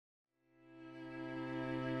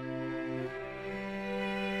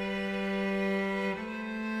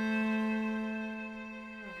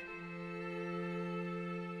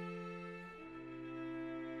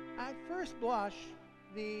At first blush,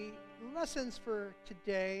 the lessons for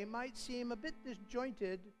today might seem a bit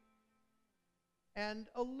disjointed and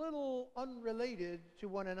a little unrelated to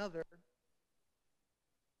one another,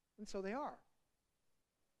 and so they are.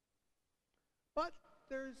 But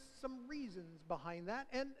there's some reasons behind that,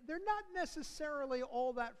 and they're not necessarily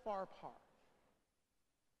all that far apart.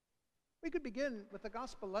 We could begin with the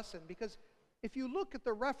gospel lesson, because if you look at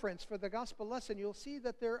the reference for the gospel lesson, you'll see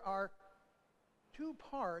that there are two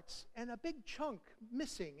parts and a big chunk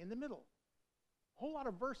missing in the middle. A whole lot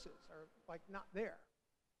of verses are not there.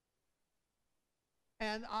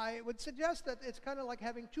 And I would suggest that it's kind of like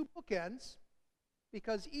having two bookends,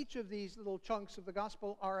 because each of these little chunks of the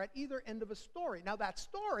gospel are at either end of a story. Now that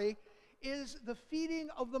story is the feeding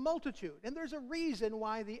of the multitude. And there's a reason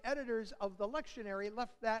why the editors of the lectionary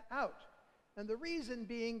left that out. And the reason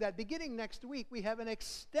being that beginning next week, we have an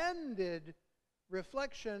extended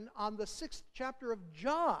reflection on the 6th chapter of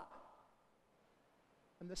John.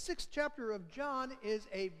 And the 6th chapter of John is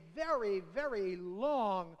a very, very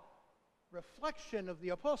long reflection of the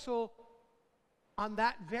apostle on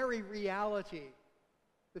that very reality,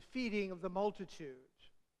 the feeding of the multitude,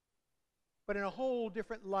 but in a whole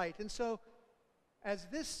different light. And so, as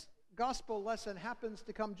this gospel lesson happens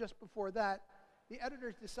to come just before that, the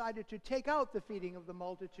editors decided to take out the feeding of the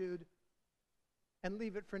multitude and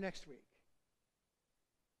leave it for next week.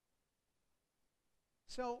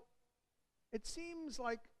 So, it seems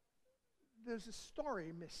like there's a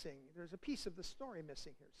story missing. There's a piece of the story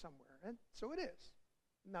missing here somewhere. And so it is.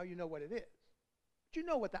 Now you know what it is. But you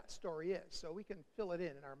know what that story is, so we can fill it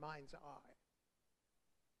in our mind's eye.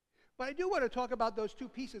 But I do want to talk about those two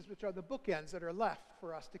pieces, which are the bookends that are left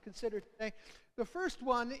for us to consider today. The first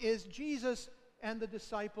one is Jesus and the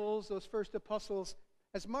disciples, those first apostles.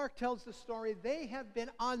 As Mark tells the story, they have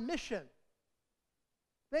been on mission.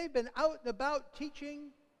 They've been out and about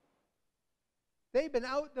teaching. They've been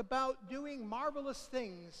out and about doing marvelous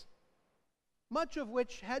things, much of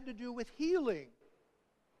which had to do with healing.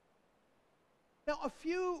 Now, a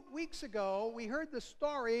few weeks ago, we heard the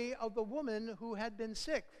story of the woman who had been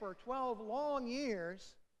sick for 12 long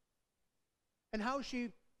years, and how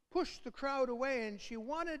she pushed the crowd away and she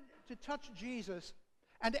wanted to touch Jesus.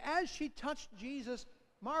 And as she touched Jesus,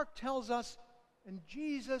 Mark tells us, and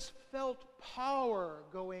Jesus felt power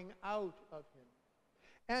going out of him.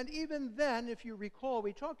 And even then, if you recall,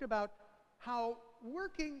 we talked about how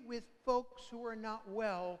working with folks who are not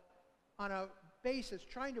well on a basis,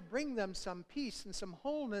 trying to bring them some peace and some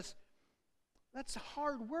wholeness, that's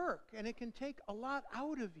hard work, and it can take a lot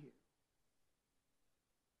out of you.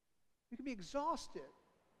 You can be exhausted,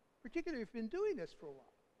 particularly if you've been doing this for a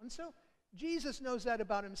while. And so Jesus knows that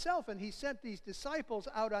about himself, and he sent these disciples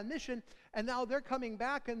out on mission, and now they're coming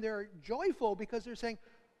back and they're joyful because they're saying,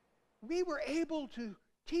 we were able to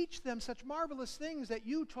teach them such marvelous things that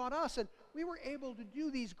you taught us, and we were able to do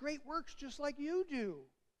these great works just like you do.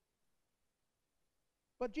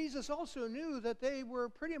 But Jesus also knew that they were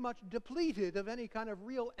pretty much depleted of any kind of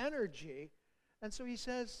real energy, and so he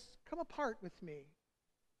says, come apart with me.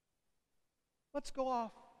 Let's go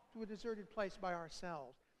off to a deserted place by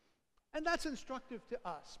ourselves. And that's instructive to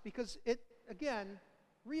us because it, again,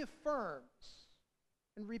 reaffirms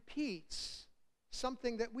and repeats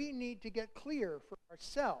something that we need to get clear for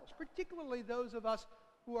ourselves, particularly those of us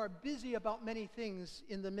who are busy about many things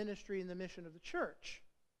in the ministry and the mission of the church,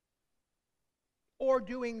 or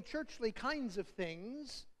doing churchly kinds of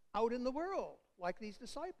things out in the world, like these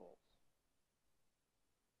disciples.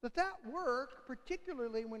 That work,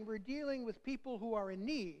 particularly when we're dealing with people who are in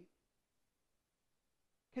need,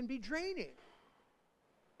 can be draining.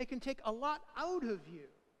 It can take a lot out of you.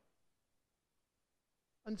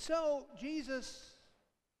 And so Jesus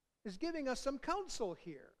is giving us some counsel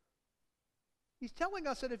here. He's telling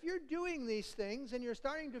us that if you're doing these things and you're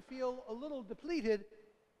starting to feel a little depleted,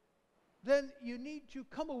 then you need to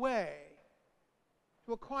come away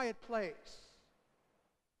to a quiet place.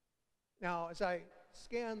 Now, as I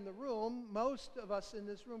scan the room, most of us in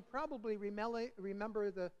this room probably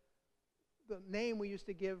remember the name we used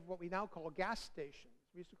to give what we now call gas stations.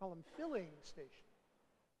 We used to call them filling stations.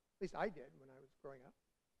 At least I did when I was growing up.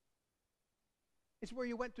 It's where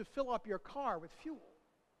you went to fill up your car with fuel.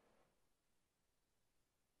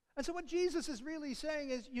 And so what Jesus is really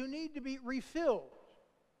saying is you need to be refilled.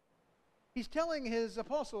 He's telling his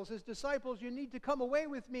apostles, his disciples, you need to come away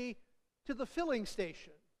with me to the filling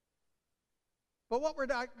station. But what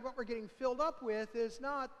we're getting filled up with is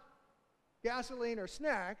not gasoline or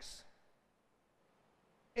snacks.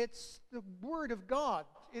 It's the Word of God.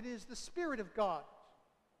 It is the Spirit of God.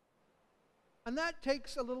 And that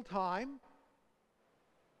takes a little time.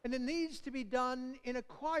 And it needs to be done in a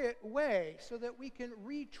quiet way so that we can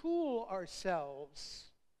retool ourselves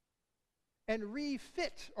and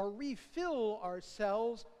refit or refill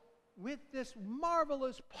ourselves with this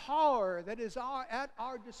marvelous power that is at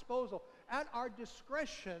our disposal, at our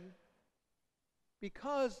discretion,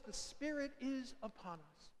 because the Spirit is upon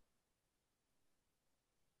us.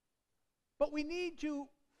 But we need to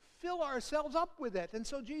fill ourselves up with it. And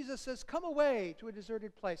so Jesus says, come away to a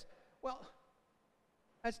deserted place. Well,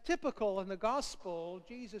 as typical in the gospel,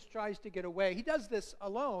 Jesus tries to get away. He does this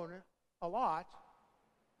alone a lot.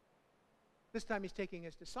 This time he's taking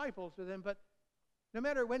his disciples with him, but no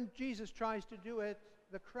matter when Jesus tries to do it,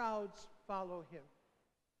 the crowds follow him.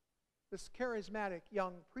 This charismatic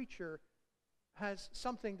young preacher has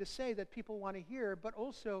something to say that people want to hear, but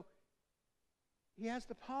also he has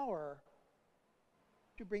the power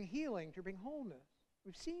to bring healing, to bring wholeness.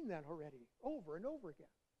 We've seen that already, over and over again.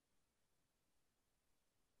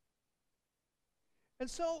 And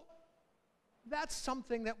so that's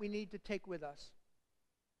something that we need to take with us.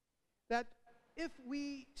 That if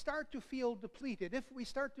we start to feel depleted, if we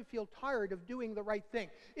start to feel tired of doing the right thing,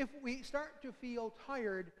 if we start to feel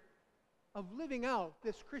tired of living out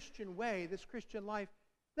this Christian way, this Christian life,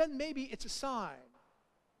 then maybe it's a sign.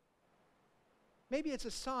 Maybe it's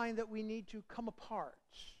a sign that we need to come apart,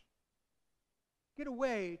 get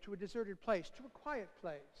away to a deserted place, to a quiet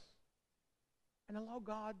place, and allow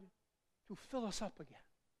God to fill us up again.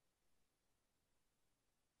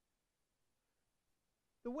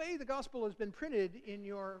 The way the gospel has been printed in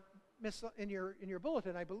your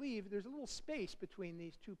bulletin, I believe, there's a little space between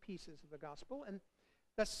these two pieces of the gospel, and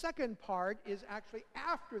the second part is actually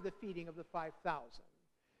after the feeding of the 5,000.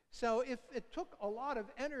 So if it took a lot of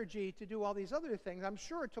energy to do all these other things, I'm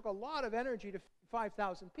sure it took a lot of energy to feed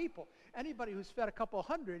 5,000 people. Anybody who's fed a couple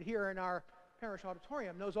hundred here in our parish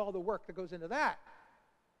auditorium knows all the work that goes into that.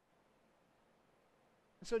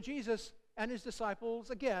 And so Jesus and his disciples,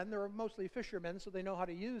 again, they're mostly fishermen, so they know how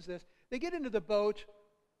to use this. They get into the boat,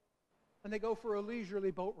 and they go for a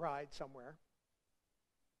leisurely boat ride somewhere,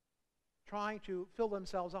 trying to fill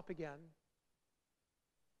themselves up again.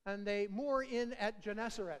 And they moor in at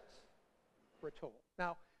Gennesaret, we're told.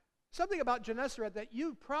 Now, something about Gennesaret that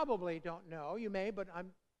you probably don't know, you may, but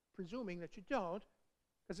I'm presuming that you don't,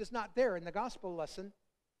 because it's not there in the gospel lesson.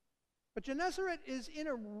 But Gennesaret is in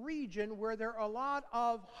a region where there are a lot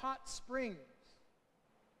of hot springs.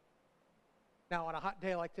 Now, on a hot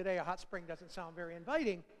day like today, a hot spring doesn't sound very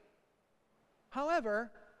inviting.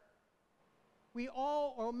 However, we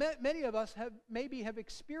all, or many of us, have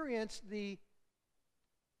experienced the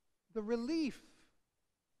relief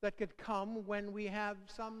that could come when we have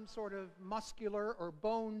some sort of muscular or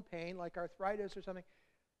bone pain, like arthritis or something.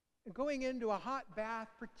 And going into a hot bath,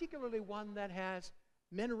 particularly one that has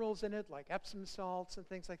minerals in it, like Epsom salts and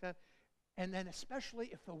things like that, and then especially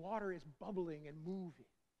if the water is bubbling and moving.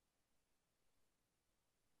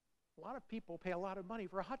 A lot of people pay a lot of money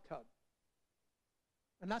for a hot tub.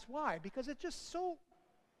 And that's why, because it's just so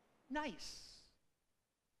nice.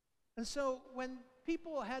 And so when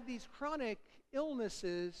people had these chronic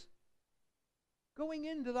illnesses, going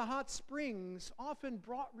into the hot springs often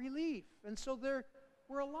brought relief. And so there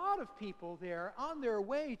were a lot of people there on their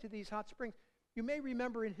way to these hot springs. You may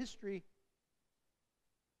remember in history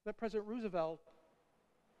that President Roosevelt,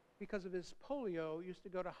 because of his polio, used to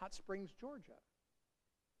go to Hot Springs, Georgia.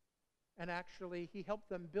 And actually, he helped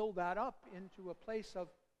them build that up into a place of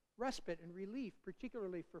respite and relief,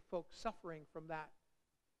 particularly for folks suffering from that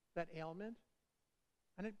ailment.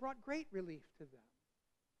 And it brought great relief to them.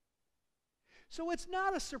 So it's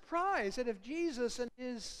not a surprise that if Jesus and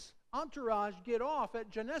his entourage get off at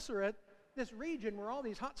Gennesaret, this region where all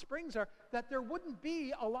these hot springs are, that there wouldn't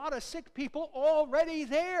be a lot of sick people already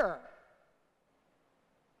there.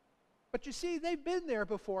 But you see, they've been there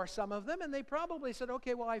before, some of them, and they probably said,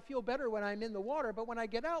 okay, well, I feel better when I'm in the water, but when I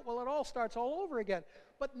get out, well, it all starts all over again.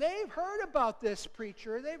 But they've heard about this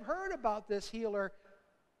preacher, they've heard about this healer,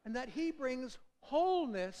 and that he brings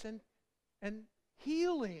wholeness and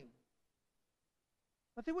healing.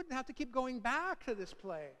 But they wouldn't have to keep going back to this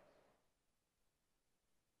place.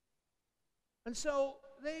 And so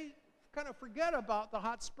they kind of forget about the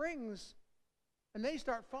hot springs, and they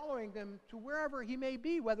start following them to wherever he may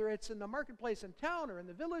be, whether it's in the marketplace in town or in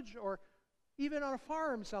the village or even on a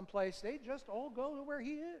farm someplace. They just all go to where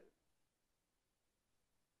he is.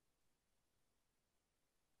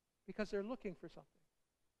 Because they're looking for something.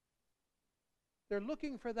 They're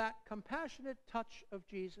looking for that compassionate touch of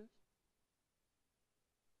Jesus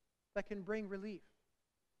that can bring relief,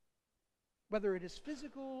 whether it is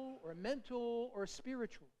physical or mental or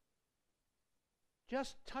spiritual.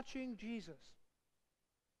 Just touching Jesus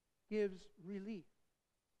gives relief.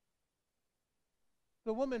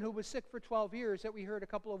 The woman who was sick for 12 years that we heard a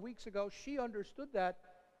couple of weeks ago, she understood that,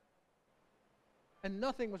 and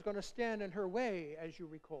nothing was going to stand in her way, as you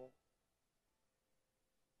recall.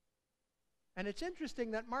 And it's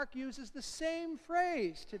interesting that Mark uses the same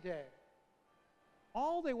phrase today.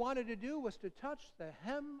 All they wanted to do was to touch the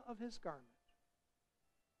hem of his garment.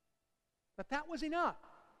 But that was enough.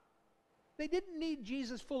 They didn't need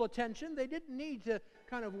Jesus' full attention. They didn't need to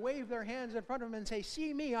kind of wave their hands in front of him and say,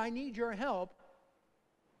 "See me, I need your help."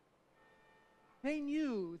 They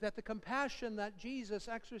knew that the compassion that Jesus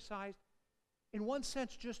exercised, in one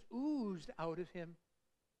sense, just oozed out of him,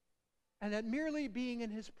 and that merely being in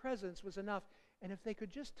his presence was enough. And if they could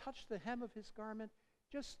just touch the hem of his garment,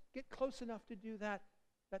 just get close enough to do that,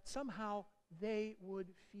 that somehow they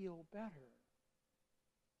would feel better.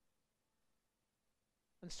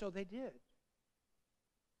 And so they did.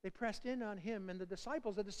 They pressed in on him and the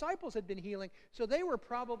disciples. The disciples had been healing, so they were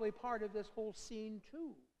probably part of this whole scene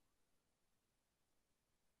too.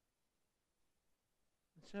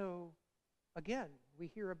 And so, again, we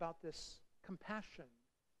hear about this compassion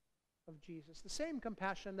of Jesus. The same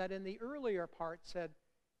compassion that in the earlier part said,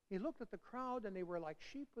 he looked at the crowd and they were like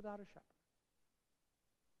sheep without a shepherd.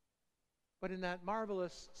 But in that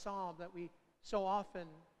marvelous psalm that we so often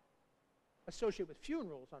associate with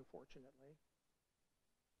funerals, unfortunately,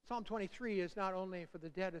 Psalm 23 is not only for the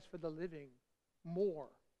dead, it's for the living more.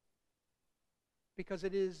 Because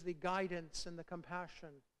it is the guidance and the compassion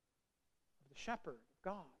of the shepherd of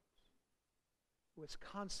God who is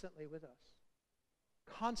constantly with us,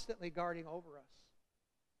 constantly guarding over us,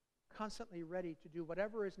 constantly ready to do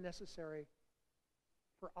whatever is necessary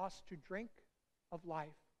for us to drink of life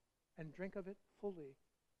and drink of it fully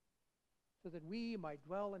so that we might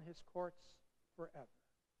dwell in his courts forever.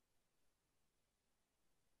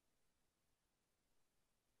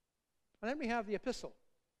 And then we have the epistle.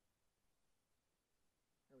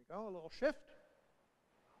 There we go, a little shift.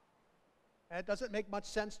 It doesn't make much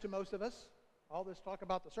sense to most of us. All this talk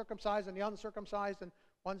about the circumcised and the uncircumcised, and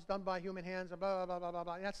one's done by human hands, and blah, blah, blah, blah,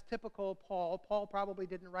 blah. That's typical Paul. Paul probably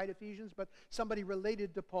didn't write Ephesians, but somebody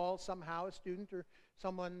related to Paul somehow, a student or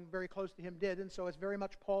someone very close to him did, and so it's very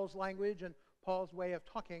much Paul's language and Paul's way of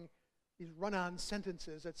talking, these run-on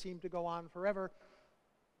sentences that seem to go on forever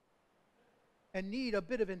and need a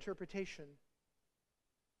bit of interpretation.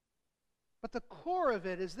 But the core of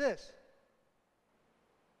it is this.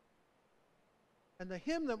 And the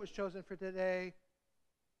hymn that was chosen for today,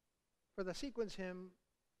 for the sequence hymn,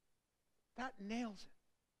 that nails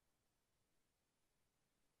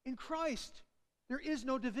it. In Christ, there is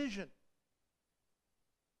no division.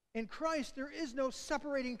 In Christ, there is no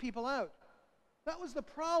separating people out. That was the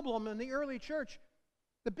problem in the early church.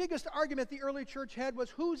 The biggest argument the early church had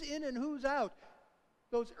was who's in and who's out.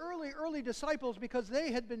 Those early disciples, because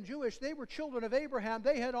they had been Jewish, they were children of Abraham,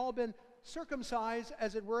 they had all been circumcised,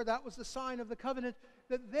 as it were. That was the sign of the covenant,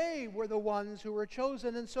 that they were the ones who were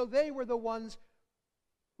chosen, and so they were the ones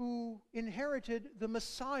who inherited the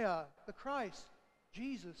Messiah, the Christ,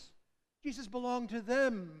 Jesus. Jesus belonged to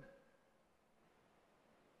them.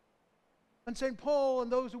 And St. Paul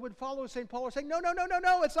and those who would follow St. Paul are saying, no,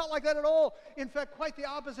 it's not like that at all. In fact, quite the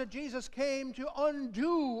opposite. Jesus came to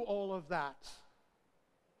undo all of that.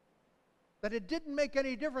 That it didn't make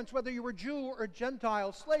any difference whether you were Jew or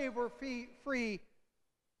Gentile, slave or free,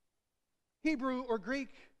 Hebrew or Greek,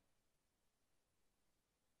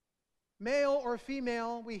 male or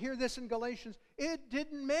female. We hear this in Galatians. It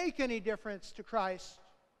didn't make any difference to Christ.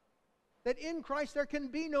 That in Christ there can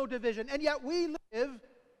be no division. And yet we live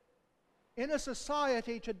in a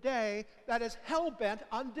society today that is hell-bent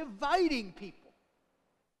on dividing people.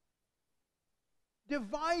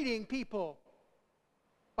 Dividing people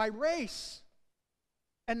by race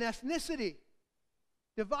and ethnicity.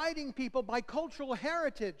 Dividing people by cultural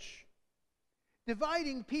heritage.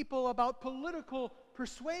 Dividing people about political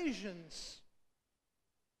persuasions.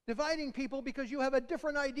 Dividing people because you have a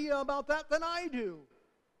different idea about that than I do.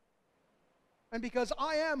 And because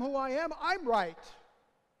I am who I am, I'm right.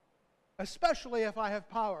 Especially if I have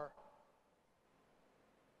power.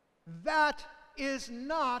 That is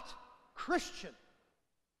not Christian.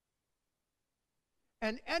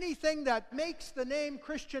 And anything that makes the name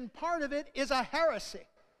Christian part of it is a heresy.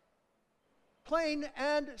 Plain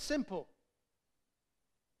and simple.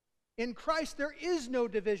 In Christ there is no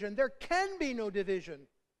division. There can be no division.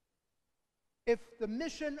 If the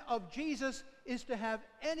mission of Jesus is to have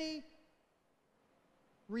any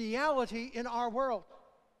reality in our world.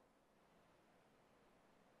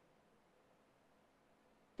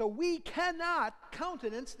 So we cannot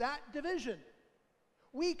countenance that division.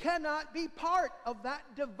 We cannot be part of that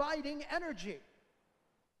dividing energy.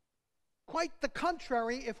 Quite the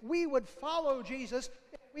contrary, if we would follow Jesus,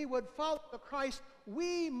 if we would follow the Christ,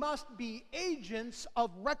 we must be agents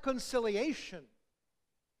of reconciliation,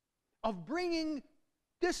 of bringing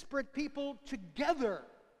disparate people together.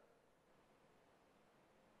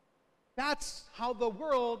 That's how the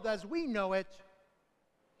world as we know it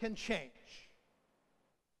can change.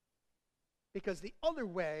 Because the other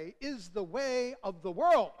way is the way of the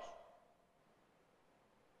world,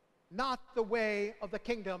 not the way of the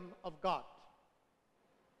kingdom of God.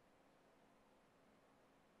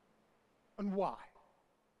 And why?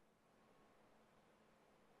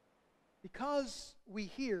 Because we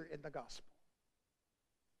hear in the gospel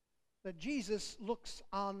that Jesus looks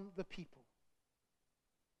on the people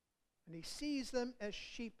and he sees them as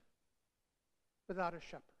sheep without a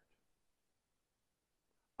shepherd.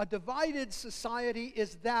 A divided society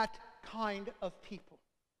is that kind of people.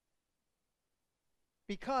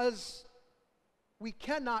 Because we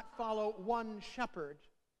cannot follow one shepherd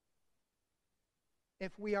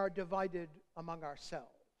if we are divided among ourselves.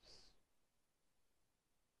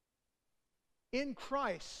 In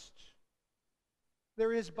Christ,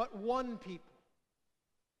 there is but one people.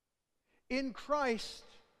 In Christ,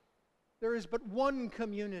 there is but one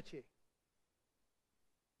community.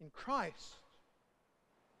 In Christ,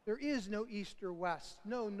 there is no east or west,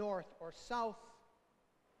 no north or south.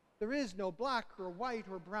 There is no black or white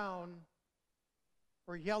or brown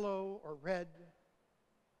or yellow or red.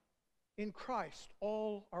 In Christ,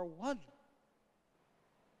 all are one.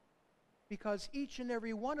 Because each and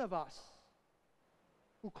every one of us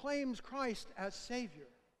who claims Christ as Savior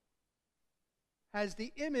has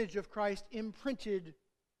the image of Christ imprinted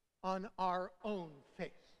on our own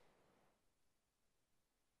face.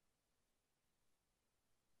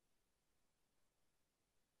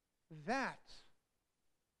 That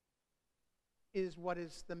is what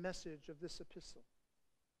is the message of this epistle.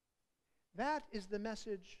 That is the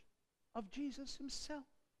message of Jesus himself.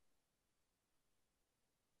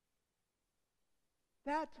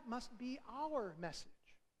 That must be our message.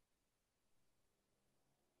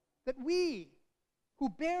 That we, who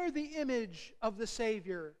bear the image of the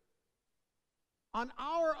Savior on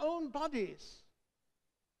our own bodies,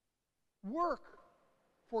 work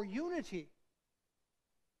for unity,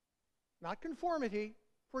 not conformity,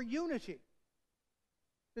 for unity.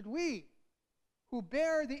 That we, who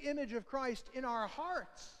bear the image of Christ in our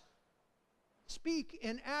hearts, speak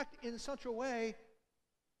and act in such a way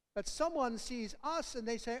that someone sees us and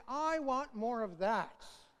they say, I want more of that.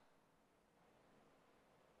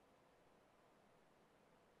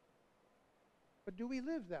 But do we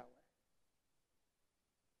live that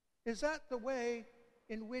way? Is that the way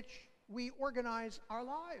in which we organize our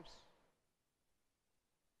lives?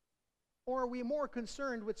 Or are we more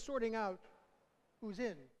concerned with sorting out who's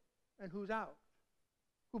in and who's out,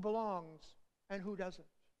 who belongs and who doesn't?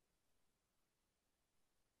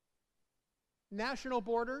 National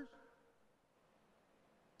borders,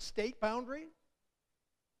 state boundaries,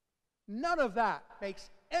 none of that makes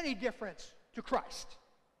any difference to Christ.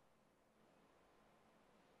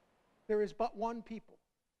 There is but one people,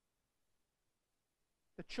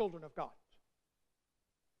 the children of God.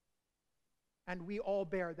 And we all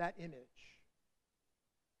bear that image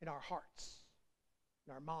in our hearts,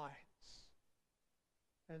 in our minds,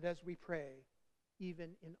 and as we pray,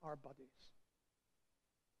 even in our bodies.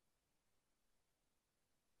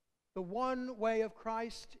 The one way of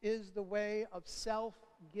Christ is the way of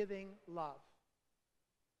self-giving love.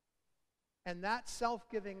 And that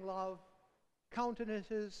self-giving love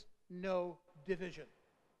countenances no division.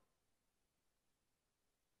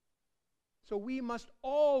 So we must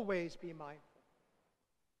always be mindful,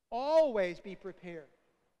 always be prepared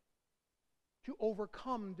to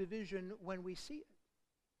overcome division when we see it.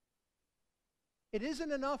 It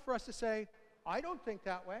isn't enough for us to say, I don't think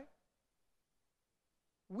that way.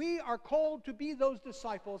 We are called to be those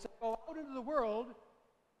disciples that go out into the world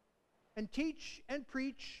and teach and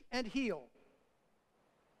preach and heal,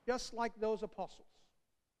 just like those apostles.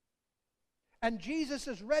 And Jesus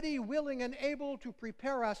is ready, willing, and able to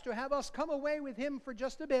prepare us, to have us come away with him for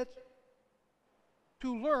just a bit,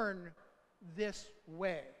 to learn this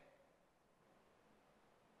way,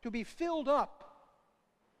 to be filled up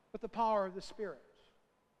with the power of the Spirit,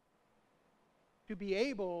 to be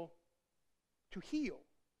able to heal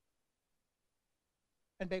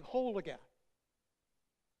and make whole again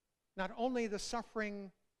not only the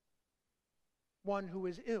suffering one who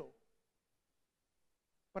is ill,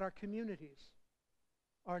 but our communities,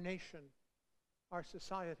 our nation, our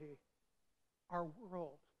society, our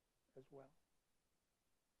world as well.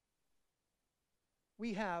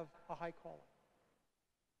 We have a high calling,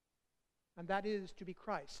 and that is to be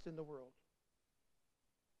Christ in the world.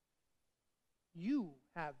 You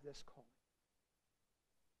have this calling.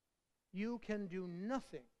 You can do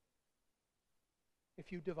nothing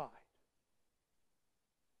if you divide.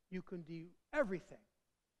 You can do everything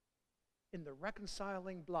in the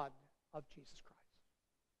reconciling blood of Jesus Christ.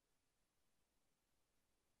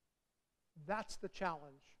 That's the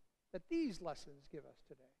challenge that these lessons give us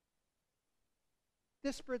today.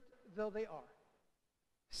 Disparate though they are,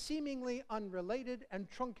 seemingly unrelated and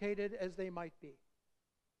truncated as they might be.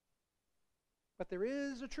 But there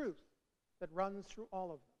is a truth that runs through all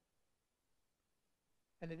of them.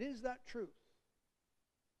 And it is that truth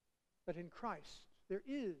that in Christ there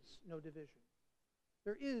is no division.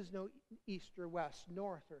 There is no east or west,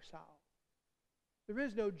 north or south. There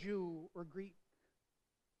is no Jew or Greek,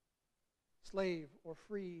 slave or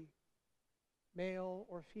free, male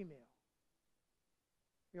or female.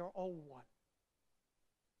 We are all one.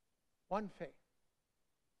 One faith,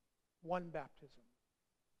 one baptism,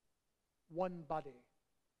 one body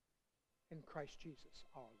in Christ Jesus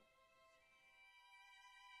our Lord.